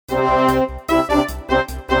Time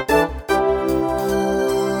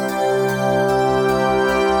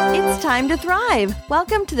to thrive.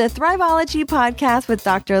 Welcome to the Thriveology Podcast with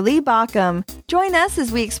Dr. Lee Baucom. Join us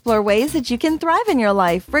as we explore ways that you can thrive in your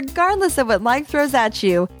life, regardless of what life throws at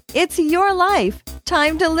you. It's your life.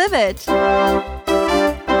 Time to live it.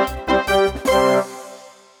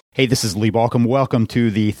 Hey, this is Lee Baucom. Welcome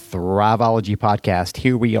to the Thriveology Podcast.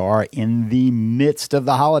 Here we are in the midst of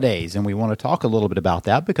the holidays, and we want to talk a little bit about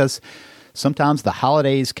that because sometimes the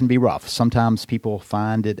holidays can be rough. Sometimes people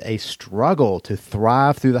find it a struggle to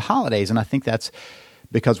thrive through the holidays, and I think that's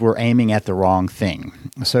because we're aiming at the wrong thing.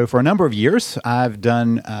 So for a number of years, I've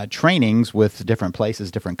done trainings with different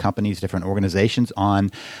places, different companies, different organizations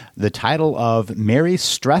on the title of Merry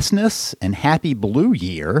Stressness and Happy Blue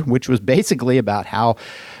Year, which was basically about how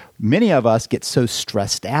many of us get so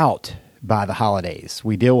stressed out by the holidays.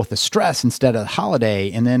 We deal with the stress instead of the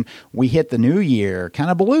holiday, and then we hit the new year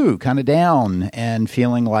kind of blue, kind of down, and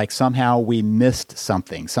feeling like somehow we missed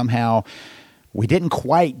something. Somehow we didn't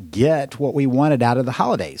quite get what we wanted out of the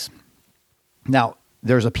holidays. Now,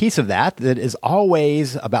 there's a piece of that is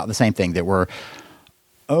always about the same thing, that we're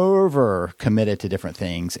over committed to different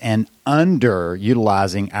things and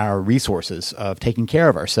underutilizing our resources of taking care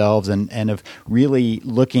of ourselves and of really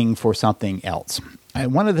looking for something else.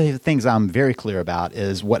 And one of the things I'm very clear about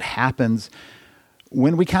is what happens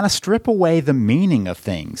when we kind of strip away the meaning of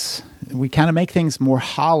things. We kind of make things more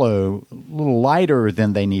hollow, a little lighter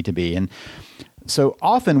than they need to be. And so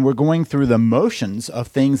often we're going through the motions of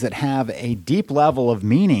things that have a deep level of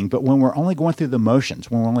meaning, but when we're only going through the motions,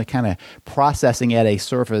 when we're only kind of processing at a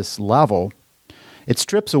surface level, it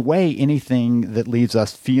strips away anything that leaves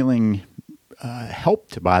us feeling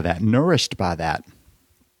helped by that, nourished by that.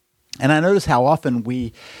 And I notice how often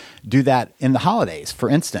we do that in the holidays. For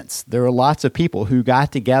instance, there are lots of people who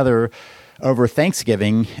got together over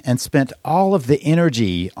Thanksgiving and spent all of the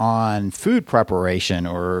energy on food preparation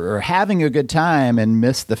or having a good time and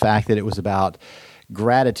missed the fact that it was about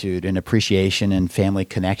gratitude and appreciation and family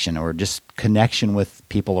connection or just connection with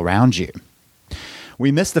people around you.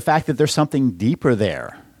 We missed the fact that there's something deeper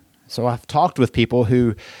there. So I've talked with people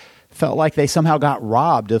who felt like they somehow got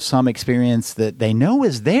robbed of some experience that they know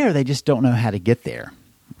is there, they just don't know how to get there.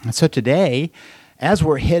 And so today, as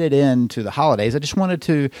we're headed into the holidays, I just wanted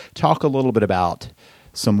to talk a little bit about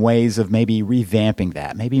some ways of maybe revamping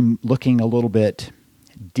that, maybe looking a little bit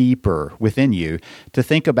deeper within you to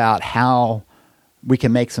think about how we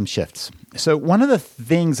can make some shifts. So one of the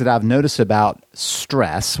things that I've noticed about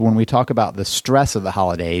stress, when we talk about the stress of the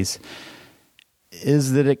holidays,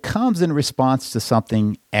 is that it comes in response to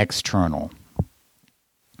something external.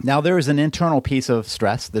 Now, there is an internal piece of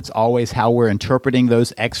stress that's always how we're interpreting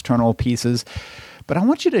those external pieces. But I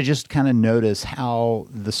want you to just kind of notice how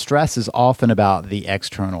the stress is often about the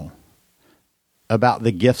external, about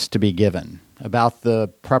the gifts to be given, about the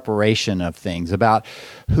preparation of things, about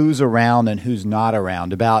who's around and who's not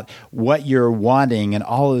around, about what you're wanting and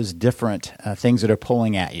all those different things that are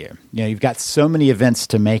pulling at you. You know, you've got so many events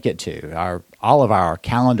to make it to. All of our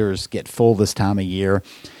calendars get full this time of year,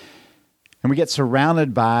 and we get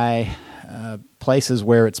surrounded by places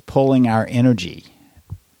where it's pulling our energy.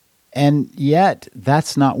 And yet,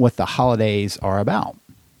 that's not what the holidays are about.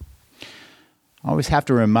 I always have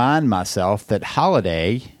to remind myself that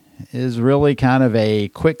holiday is really kind of a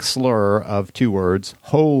quick slur of two words,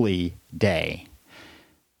 holy day.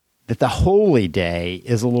 That the holy day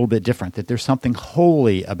is a little bit different, that there's something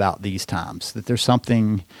holy about these times, that there's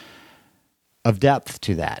something of depth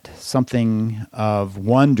to that, something of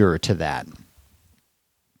wonder to that.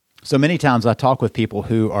 So many times I talk with people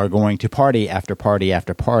who are going to party after party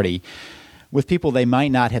after party with people they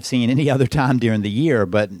might not have seen any other time during the year,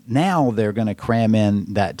 but now they're going to cram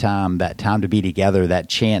in that time to be together, that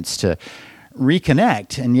chance to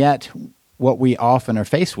reconnect. And yet what we often are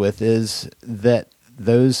faced with is that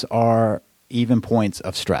those are even points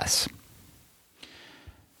of stress.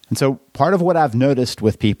 And so part of what I've noticed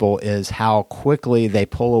with people is how quickly they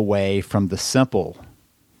pull away from the simple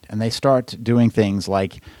and they start doing things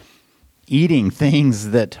like eating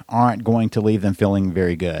things that aren't going to leave them feeling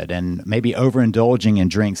very good, and maybe overindulging in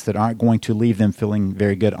drinks that aren't going to leave them feeling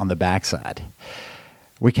very good on the backside.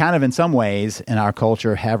 We kind of, in some ways, in our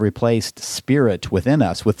culture, have replaced spirit within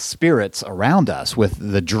us with spirits around us, with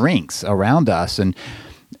the drinks around us, and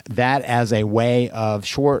that as a way of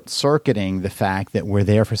short-circuiting the fact that we're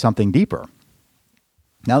there for something deeper.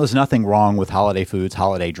 Now, there's nothing wrong with holiday foods,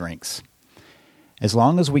 holiday drinks, as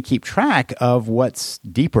long as we keep track of what's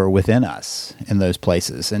deeper within us in those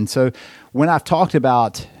places. And so when I've talked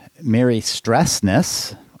about merry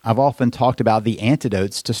stressness, I've often talked about the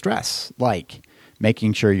antidotes to stress, like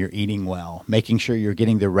making sure you're eating well, making sure you're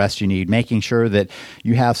getting the rest you need, making sure that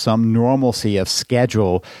you have some normalcy of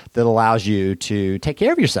schedule that allows you to take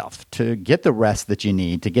care of yourself, to get the rest that you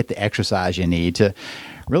need, to get the exercise you need, to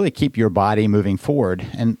really keep your body moving forward.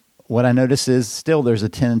 And what I notice is still there's a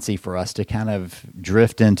tendency for us to kind of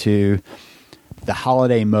drift into the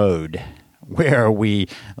holiday mode where we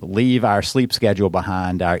leave our sleep schedule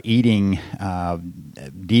behind, our eating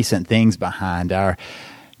decent things behind, our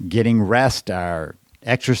getting rest, our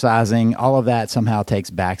exercising, all of that somehow takes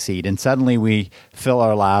backseat. And suddenly we fill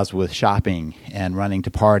our lives with shopping and running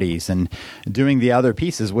to parties and doing the other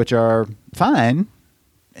pieces, which are fine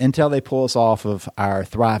until they pull us off of our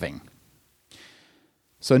thriving.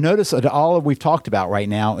 So notice that all we've talked about right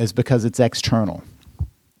now is because it's external.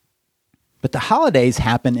 But the holidays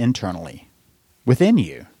happen internally, within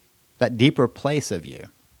you, that deeper place of you.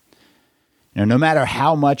 No matter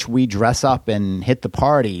how much we dress up and hit the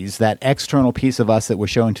parties, that external piece of us that we're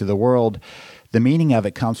showing to the world, the meaning of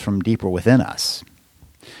it comes from deeper within us.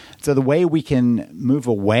 So the way we can move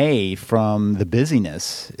away from the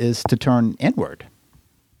busyness is to turn inward,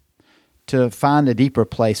 to find a deeper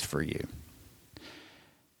place for you.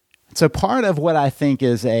 So part of what I think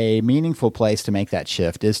is a meaningful place to make that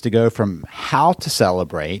shift is to go from how to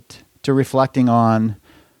celebrate to reflecting on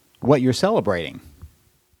what you're celebrating.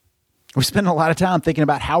 We spend a lot of time thinking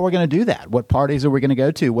about how we're going to do that. What parties are we going to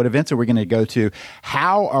go to? What events are we going to go to?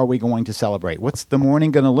 How are we going to celebrate? What's the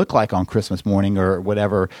morning going to look like on Christmas morning or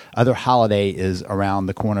whatever other holiday is around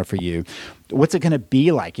the corner for you? What's it going to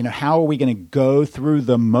be like? How are we going to go through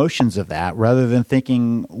the motions of that rather than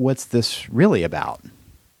thinking, what's this really about?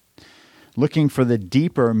 Looking for the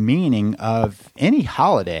deeper meaning of any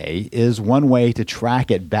holiday is one way to track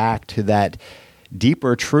it back to that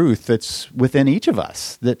deeper truth that's within each of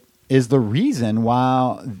us, that is the reason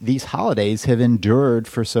why these holidays have endured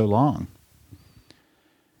for so long.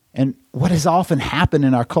 And what has often happened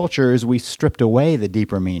in our culture is we stripped away the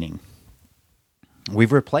deeper meaning.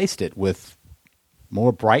 We've replaced it with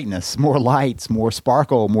more brightness, more lights, more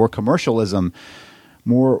sparkle, more commercialism,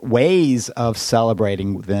 more ways of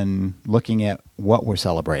celebrating than looking at what we're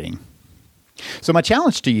celebrating. So my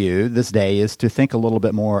challenge to you this day is to think a little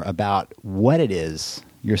bit more about what it is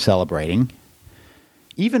you're celebrating,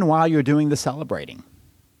 even while you're doing the celebrating.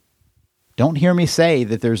 Don't hear me say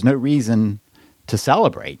that there's no reason to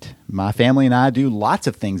celebrate. My family and I do lots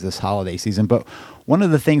of things this holiday season, but one of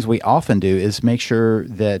the things we often do is make sure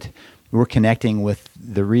that we're connecting with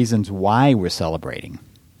the reasons why we're celebrating,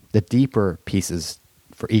 the deeper pieces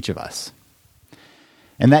for each of us.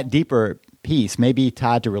 And that deeper piece may be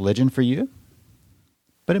tied to religion for you,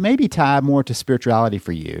 but it may be tied more to spirituality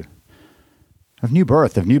for you, of new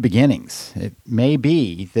birth, of new beginnings. It may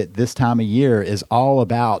be that this time of year is all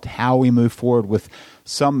about how we move forward with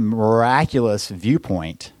some miraculous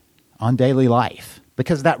viewpoint on daily life,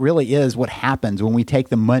 because that really is what happens when we take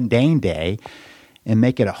the mundane day and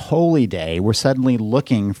make it a holy day. We're suddenly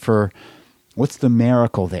looking for what's the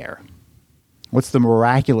miracle there? What's the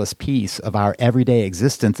miraculous piece of our everyday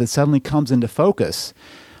existence that suddenly comes into focus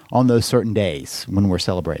on those certain days when we're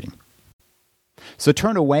celebrating? So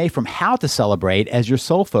turn away from how to celebrate as your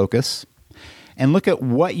sole focus and look at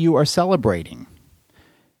what you are celebrating.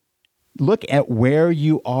 Look at where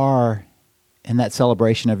you are in that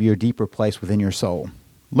celebration of your deeper place within your soul.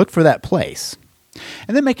 Look for that place.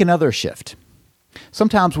 And then make another shift.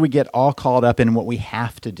 Sometimes we get all caught up in what we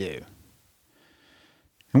have to do.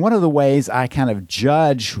 And one of the ways I kind of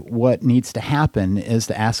judge what needs to happen is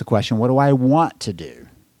to ask the question, what do I want to do?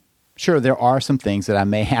 Sure, there are some things that I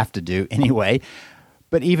may have to do anyway,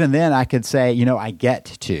 but even then I could say, I get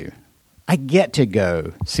to. I get to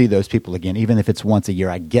go see those people again, even if it's once a year.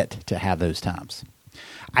 I get to have those times.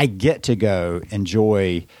 I get to go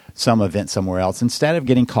enjoy some event somewhere else instead of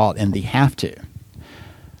getting caught in the have to.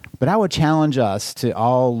 But I would challenge us to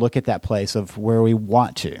all look at that place of where we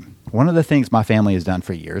want to. One of the things my family has done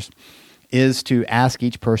for years is to ask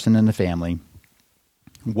each person in the family,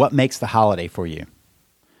 what makes the holiday for you?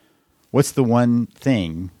 What's the one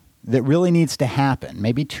thing that really needs to happen?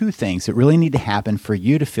 Maybe two things that really need to happen for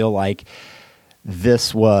you to feel like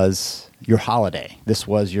this was your holiday. This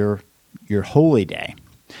was your holy day.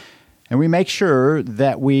 And we make sure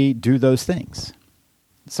that we do those things.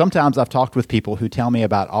 Sometimes I've talked with people who tell me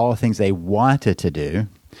about all the things they wanted to do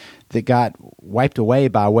that got wiped away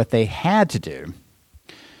by what they had to do.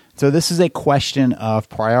 So this is a question of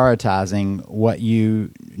prioritizing what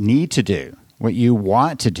you need to do, what you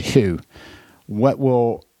want to do, what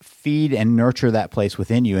will feed and nurture that place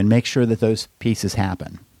within you, and make sure that those pieces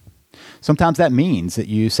happen. Sometimes that means that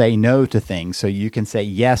you say no to things so you can say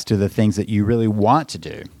yes to the things that you really want to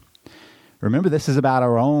do. Remember, this is about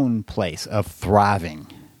our own place of thriving.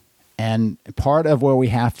 And part of where we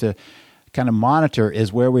have to kind of monitor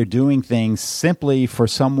is where we're doing things simply for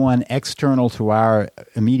someone external to our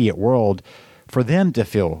immediate world, for them to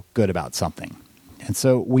feel good about something. And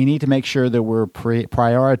so we need to make sure that we're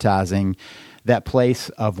prioritizing that place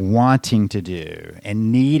of wanting to do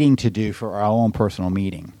and needing to do for our own personal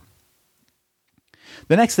meeting.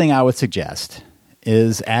 The next thing I would suggest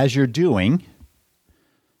is, as you're doing,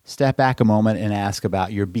 step back a moment and ask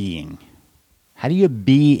about your being. How do you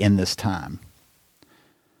be in this time?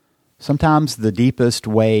 Sometimes the deepest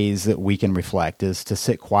ways that we can reflect is to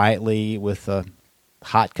sit quietly with a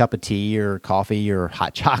hot cup of tea or coffee or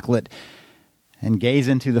hot chocolate and gaze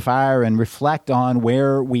into the fire and reflect on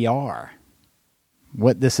where we are,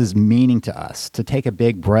 what this is meaning to us, to take a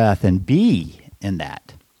big breath and be in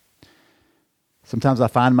that. Sometimes I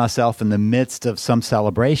find myself in the midst of some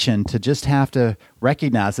celebration to just have to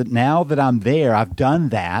recognize that now that I'm there, I've done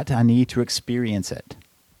that, I need to experience it.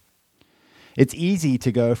 It's easy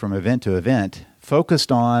to go from event to event,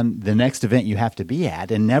 focused on the next event you have to be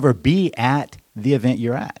at, and never be at the event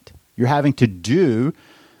you're at. You're having to do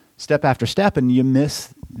step after step, and you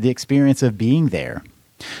miss the experience of being there.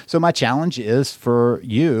 So my challenge is for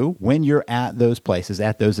you, when you're at those places,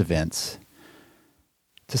 at those events,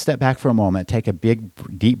 to step back for a moment, take a big,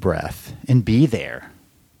 deep breath, and be there.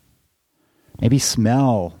 Maybe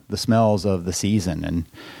smell the smells of the season and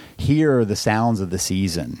hear the sounds of the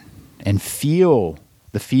season and feel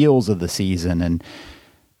the feels of the season, and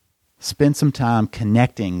spend some time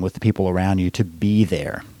connecting with the people around you, to be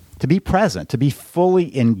there, to be present, to be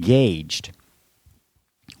fully engaged.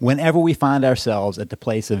 Whenever we find ourselves at the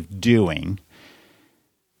place of doing,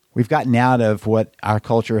 we've gotten out of what our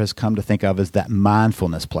culture has come to think of as that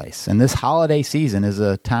mindfulness place. And this holiday season is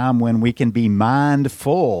a time when we can be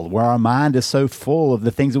mindful, where our mind is so full of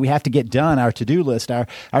the things that we have to get done, our to-do list, our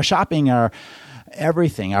shopping, our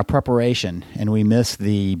everything, our preparation, and we miss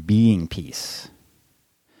the being piece,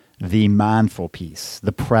 the mindful piece,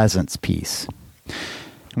 the presence piece.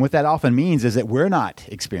 And what that often means is that we're not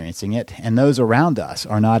experiencing it, and those around us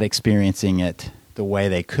are not experiencing it the way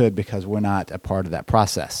they could, because we're not a part of that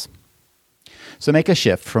process. So make a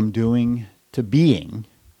shift from doing to being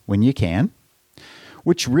when you can,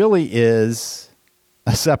 which really is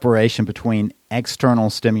a separation between external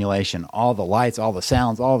stimulation, all the lights, all the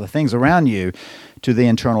sounds, all the things around you, to the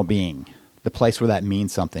internal being, the place where that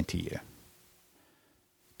means something to you.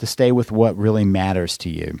 To stay with what really matters to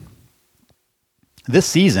you. This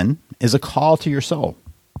season is a call to your soul.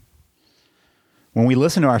 When we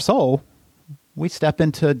listen to our soul, we step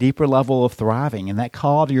into a deeper level of thriving, and that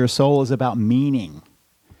call to your soul is about meaning.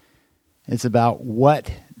 It's about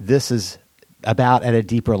what this is about at a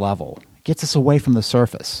deeper level. It gets us away from the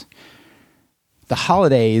surface. The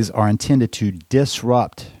holidays are intended to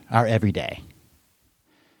disrupt our everyday.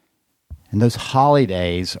 And those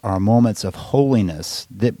holidays are moments of holiness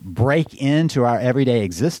that break into our everyday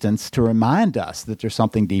existence to remind us that there's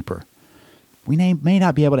something deeper. We may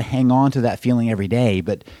not be able to hang on to that feeling every day,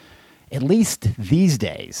 but at least these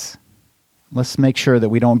days, let's make sure that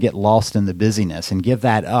we don't get lost in the busyness and give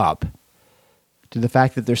that up to the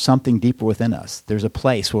fact that there's something deeper within us. There's a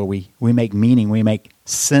place where we make meaning, we make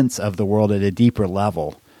sense of the world at a deeper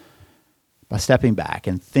level by stepping back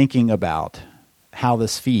and thinking about how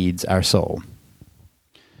this feeds our soul.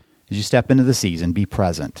 As you step into the season, be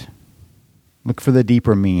present. Look for the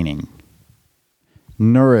deeper meaning.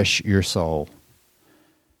 Nourish your soul.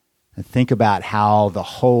 And think about how the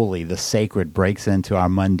holy, the sacred breaks into our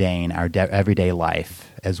mundane, our everyday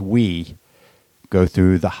life as we go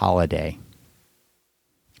through the holiday.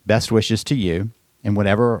 Best wishes to you, and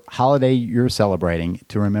whatever holiday you're celebrating,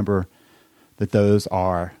 to remember that those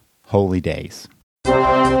are holy days.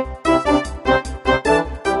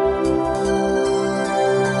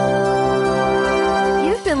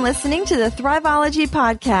 Listening to the Thriveology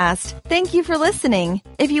podcast. Thank you for listening.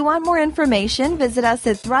 If you want more information, visit us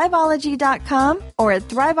at thriveology.com or at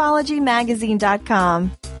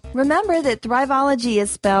thriveologymagazine.com. Remember that Thriveology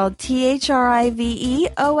is spelled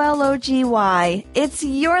THRIVEOLOGY. It's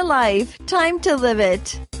your life. Time to live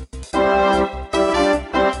it.